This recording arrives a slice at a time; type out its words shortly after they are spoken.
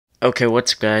Okay,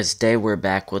 what's up guys, today we're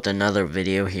back with another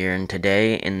video here, and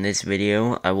today in this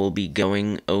video I will be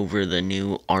going over the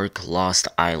new Ark Lost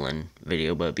Island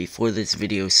video. But before this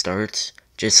video starts,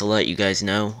 just to let you guys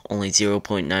know, only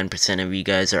 0.9% of you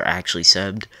guys are actually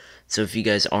subbed. So if you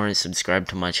guys aren't subscribed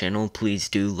to my channel, please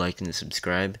do like and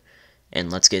subscribe,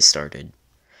 and let's get started.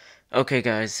 Okay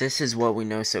guys, this is what we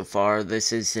know so far.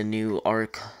 This is the new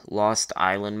Ark Lost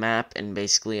Island map, and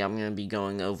basically I'm going to be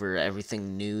going over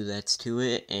everything new that's to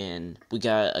it, and we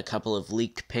got a couple of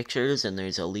leaked pictures, and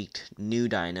there's a leaked new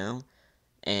dino,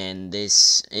 and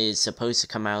this is supposed to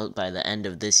come out by the end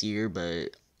of this year,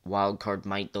 but Wildcard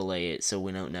might delay it, so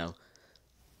we don't know.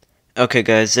 Okay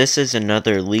guys, this is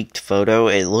another leaked photo.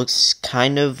 It looks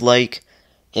kind of like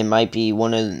it might be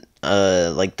one of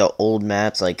like the old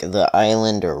maps, like the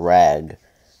island or Rag,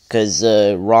 because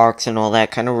rocks and all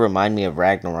that kind of remind me of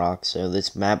Ragnarok. So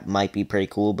this map might be pretty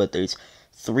cool. But there's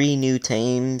 3 new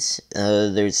tames.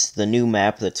 There's the new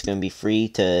map that's gonna be free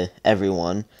to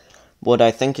everyone. What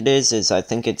I think it is I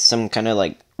think it's some kind of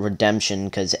like redemption,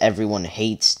 because everyone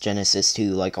hates Genesis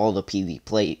 2, like all the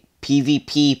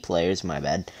PvP players. My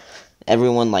bad.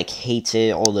 Everyone like hates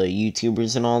it, all the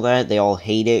YouTubers and all that, they all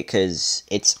hate it because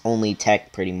it's only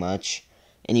tech pretty much,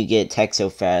 and you get tech so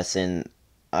fast, and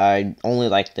I only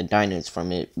like the dinos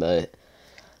from it. But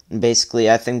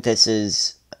basically I think this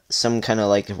is some kind of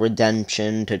like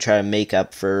redemption to try to make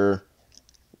up for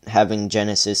having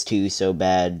Genesis 2 so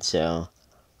bad. So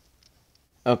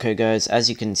okay guys, as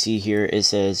you can see here, it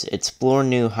says explore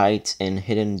new heights and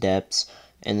hidden depths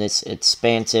in this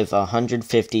expansive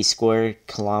 150 square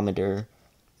kilometer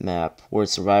map where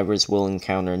survivors will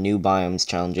encounter new biomes,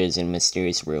 challenges, and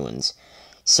mysterious ruins.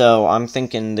 So I'm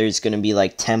thinking there's going to be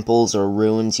like temples or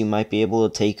ruins you might be able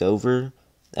to take over.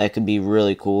 That could be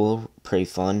really cool, pretty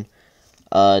fun.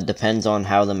 Depends on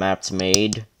how the map's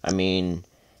made. I mean,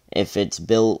 if it's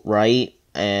built right,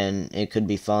 and it could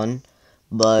be fun.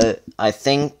 But I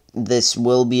think this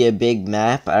will be a big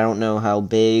map. I don't know how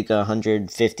big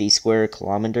 150 square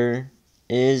kilometer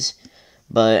is.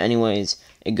 But anyways,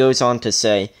 it goes on to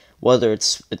say, whether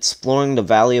it's exploring the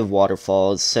Valley of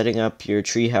Waterfalls, setting up your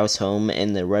treehouse home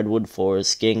in the Redwood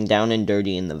Forest, getting down and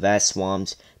dirty in the vast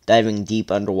swamps, diving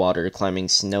deep underwater, climbing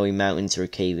snowy mountains, or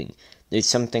caving, there's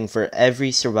something for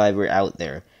every survivor out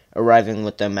there. Arriving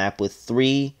with the map with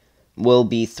 3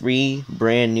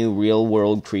 brand new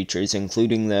real-world creatures,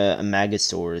 including the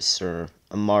Amagasaurus, or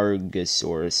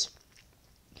Amargasaurus,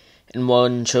 and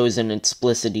one chosen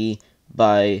explicitly,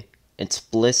 I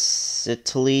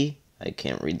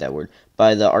can't read that word,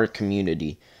 by the Ark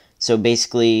community. So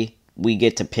basically, we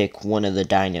get to pick one of the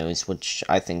dinos, which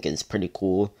I think is pretty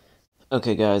cool.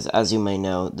 Okay guys, as you may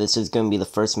know, this is going to be the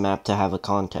first map to have a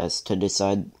contest to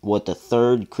decide what the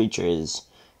 3rd creature is.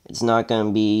 It's not going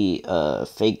to be a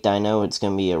fake dino, it's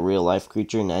going to be a real life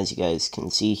creature, and as you guys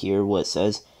can see here what it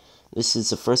says, this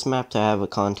is the first map to have a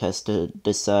contest to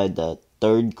decide the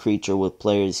 3rd creature, with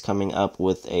players coming up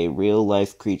with a real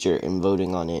life creature and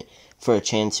voting on it for a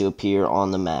chance to appear on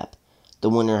the map. The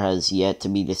winner has yet to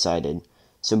be decided.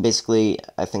 So basically,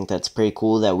 I think that's pretty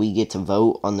cool that we get to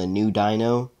vote on the new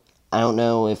dino. I don't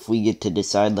know if we get to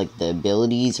decide like the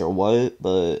abilities or what,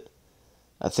 but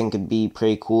I think it'd be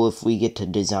pretty cool if we get to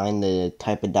design the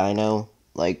type of dino.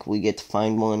 Like, we get to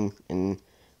find one and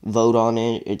vote on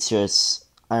it. It's just,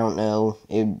 I don't know.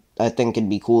 I think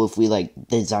it'd be cool if we like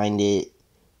designed it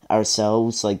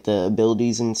ourselves, like the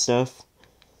abilities and stuff.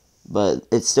 But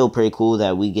it's still pretty cool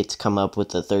that we get to come up with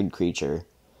the 3rd creature.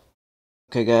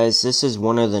 Okay guys, this is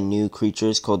one of the new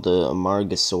creatures called the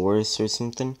Amargasaurus or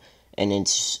something, and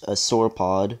it's a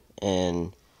sauropod,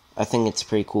 and I think it's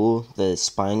pretty cool. The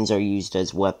spines are used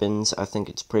as weapons. I think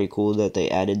it's pretty cool that they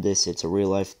added this. It's a real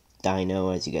life dino,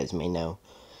 as you guys may know,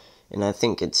 and I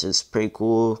think it's just pretty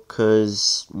cool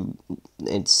because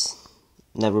it's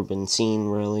never been seen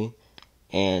really,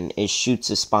 and it shoots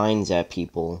the spines at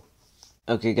people.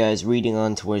 Okay guys, reading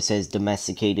on to where it says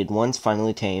domesticated. Once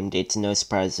finally tamed, it's no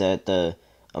surprise that the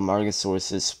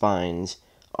Amargasaurus' spines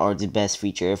are the best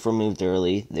feature. If removed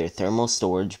early, their thermal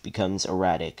storage becomes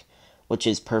erratic, which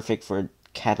is perfect for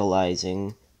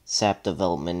catalyzing sap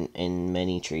development in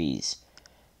many trees.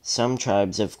 Some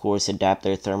tribes, of course, adapt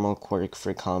their thermal quirk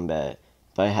for combat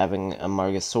by having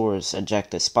Amargasaurus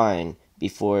eject a spine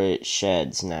before it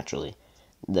sheds naturally.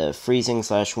 The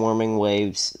freezing/warming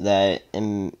waves that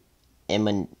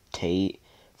emanate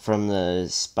from the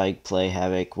spike play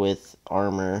havoc with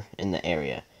armor in the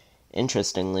area.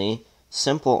 Interestingly,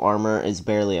 simple armor is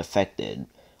barely affected,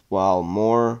 while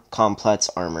more complex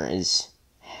armor is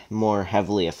more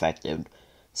heavily affected.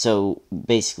 So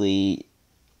basically,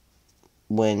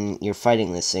 when you're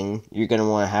fighting this thing, you're going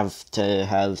to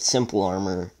have simple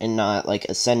armor and not like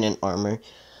ascendant armor,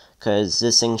 because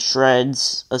this thing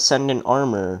shreds ascendant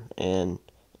armor and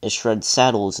it shreds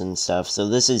saddles and stuff. So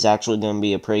this is actually going to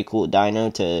be a pretty cool dino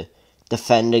to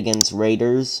defend against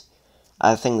raiders.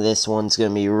 I think this one's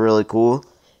going to be really cool.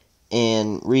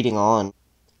 And reading on,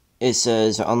 it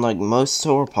says, unlike most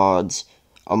sauropods,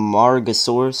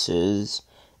 Amargasaurus is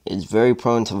very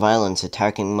prone to violence,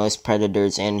 attacking most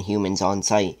predators and humans on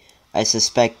sight. I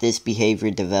suspect this behavior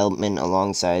development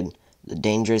alongside the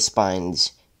dangerous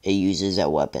spines it uses as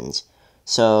weapons.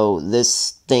 So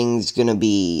this thing's gonna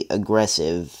be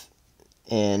aggressive,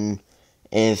 and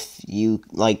if you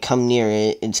like come near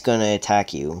it, it's gonna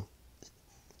attack you.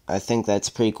 I think that's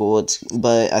pretty cool.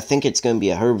 But I think it's gonna be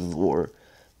a herbivore,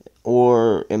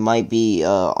 or it might be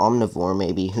omnivore,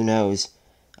 maybe. Who knows?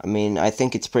 I mean, I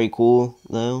think it's pretty cool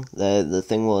though that the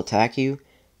thing will attack you.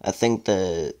 I think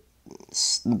the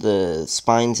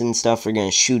spines and stuff are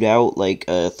gonna shoot out like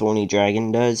a thorny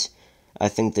dragon does. I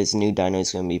think this new dino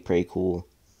is gonna be pretty cool.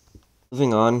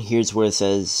 Moving on, here's where it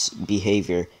says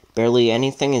behavior. Barely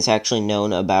anything is actually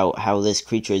known about how this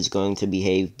creature is going to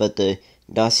behave, but the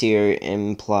dossier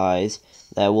implies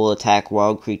that it will attack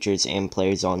wild creatures and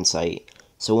players on sight.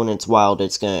 So when it's wild,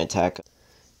 it's going to attack.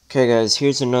 Okay guys,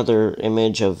 here's another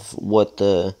image of what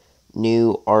the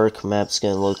new Ark map's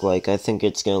going to look like. I think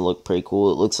it's going to look pretty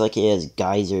cool. It looks like it has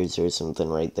geysers or something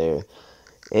right there.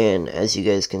 And as you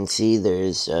guys can see,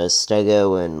 there's a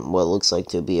Stego and what looks like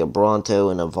to be a Bronto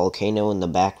and a volcano in the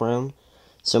background.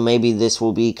 So maybe this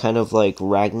will be kind of like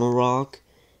Ragnarok,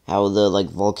 how the like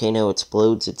volcano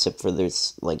explodes, except for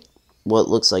there's like what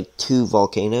looks like 2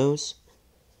 volcanoes.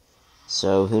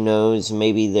 So who knows,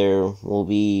 maybe there will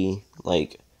be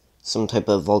like some type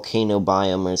of volcano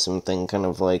biome or something, kind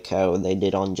of like how they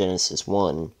did on Genesis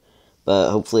 1.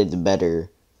 But hopefully it's better.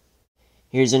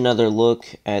 Here's another look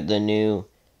at the new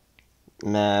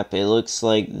map. It looks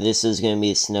like this is going to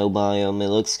be a snow biome. It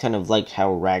looks kind of like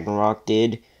how Ragnarok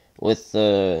did with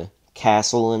the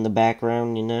castle in the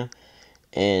background, you know?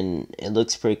 And it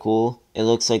looks pretty cool. It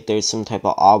looks like there's some type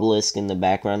of obelisk in the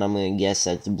background. I'm going to guess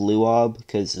that's blue ob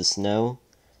because of snow.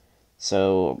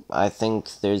 So I think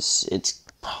it's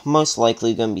most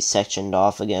likely going to be sectioned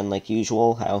off again like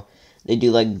usual. How they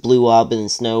do like blue ob in the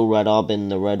snow, red ob in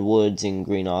the redwoods, and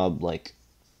green ob like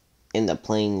in the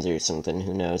plains or something.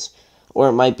 Who knows? Or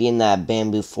it might be in that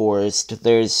bamboo forest.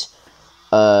 There's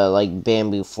like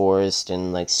bamboo forest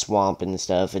and like swamp and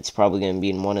stuff. It's probably going to be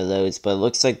in one of those, but it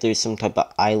looks like there's some type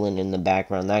of island in the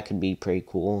background. That could be pretty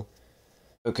cool.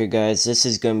 Okay guys, this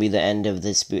is going to be the end of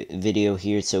this video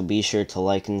here, so be sure to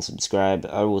like and subscribe.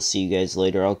 I will see you guys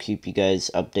later. I'll keep you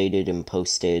guys updated and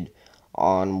posted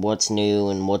on what's new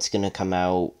and what's going to come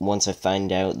out. Once I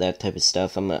find out that type of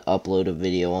stuff, I'm going to upload a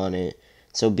video on it.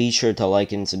 So be sure to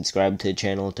like and subscribe to the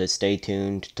channel to stay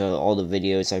tuned to all the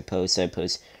videos I post. I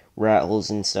post rat holes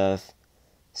and stuff.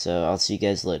 So I'll see you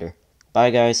guys later.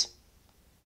 Bye guys.